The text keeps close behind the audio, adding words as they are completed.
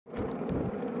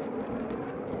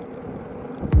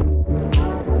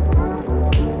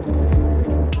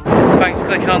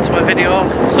clicking onto my video.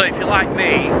 So if you're like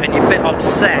me and you're a bit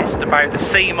obsessed about the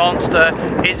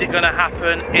Seemonster, is it going to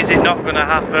happen? Is it not going to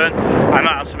happen? I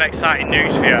might have some exciting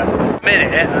news for you. In a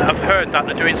minute, I've heard that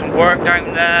they're doing some work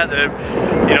down there.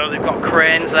 They've got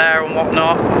cranes there and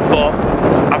whatnot, but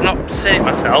I've not seen it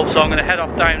myself, so I'm going to head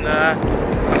off down there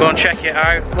and go and check it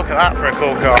out. Look at that for a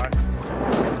cool car.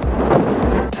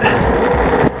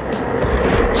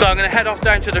 So I'm going to head off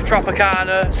down to the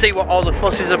Tropicana, see what all the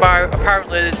fuss is about.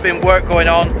 Apparently there's been work going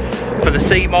on for the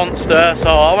Seemonster, so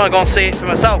I want to go and see it for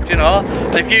myself, you know.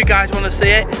 And if you guys want to see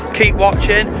it, keep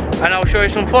watching and I'll show you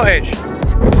some footage.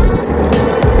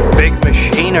 Big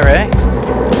machinery.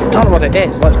 Don't know what it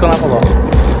is, let's go and have a look.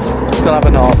 Let's go and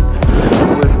have a look.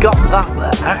 We've got that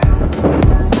there.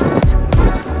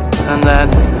 And then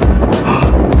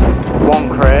one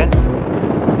crane.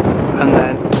 And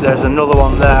then there's another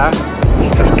one there.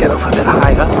 Just get up a bit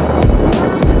higher.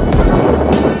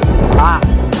 Ah,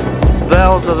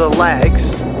 those are the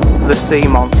legs, the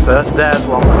Seemonster. There's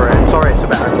one crane. Sorry, it's a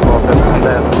bit out of focus. And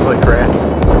there's another crane.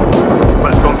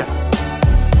 Let's go and get.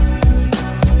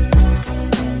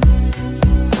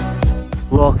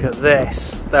 Look at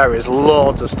this. There is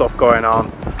loads of stuff going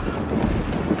on.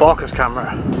 Focus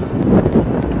camera.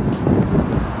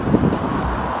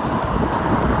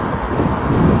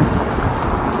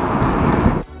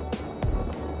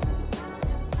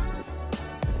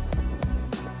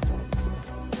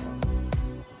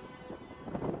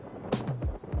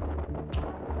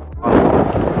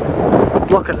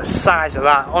 Look at the size of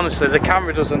that. Honestly, the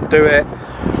camera doesn't do it.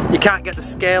 You can't get the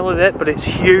scale of it, but it's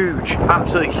huge.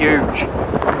 Absolutely huge.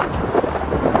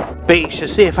 Beach, to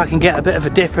see if I can get a bit of a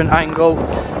different angle.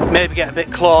 Maybe get a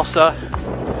bit closer.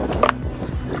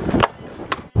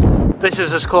 This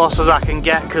is as close as I can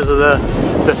get because of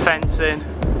the fencing.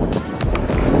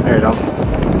 There you go.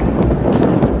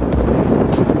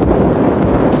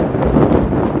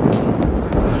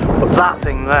 But that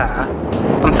thing there,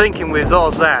 I'm thinking with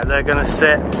those there, they're going to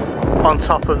sit on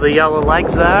top of the yellow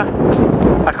legs there.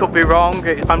 I could be wrong,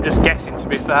 I'm just guessing to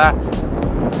be fair.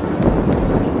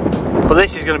 But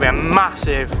this is going to be a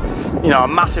massive, a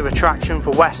massive attraction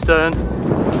for Weston.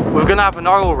 We're going to have an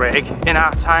oil rig in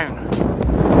our town.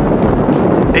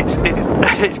 It's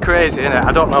crazy, isn't it?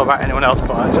 I don't know about anyone else,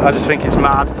 but I just think it's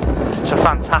mad. It's a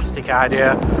fantastic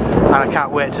idea, and I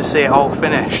can't wait to see it all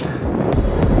finished.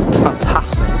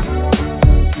 Fantastic.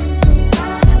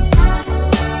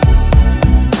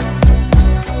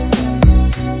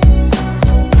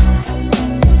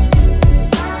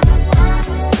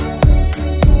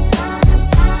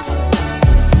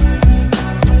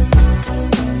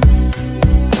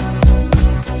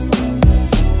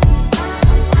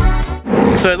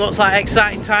 So it looks like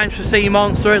exciting times for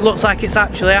Seemonster. It looks like it's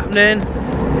actually happening.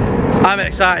 I'm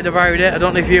excited about it. I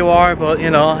don't know if you are, but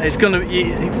it's gonna.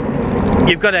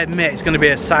 You've got to admit it's going to be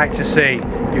a sight to see.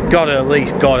 You've got to at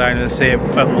least go down and see it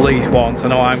at least once. I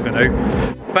know I'm going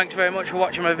to. Thanks very much for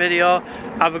watching my video.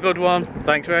 Have a good one.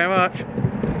 Thanks very much.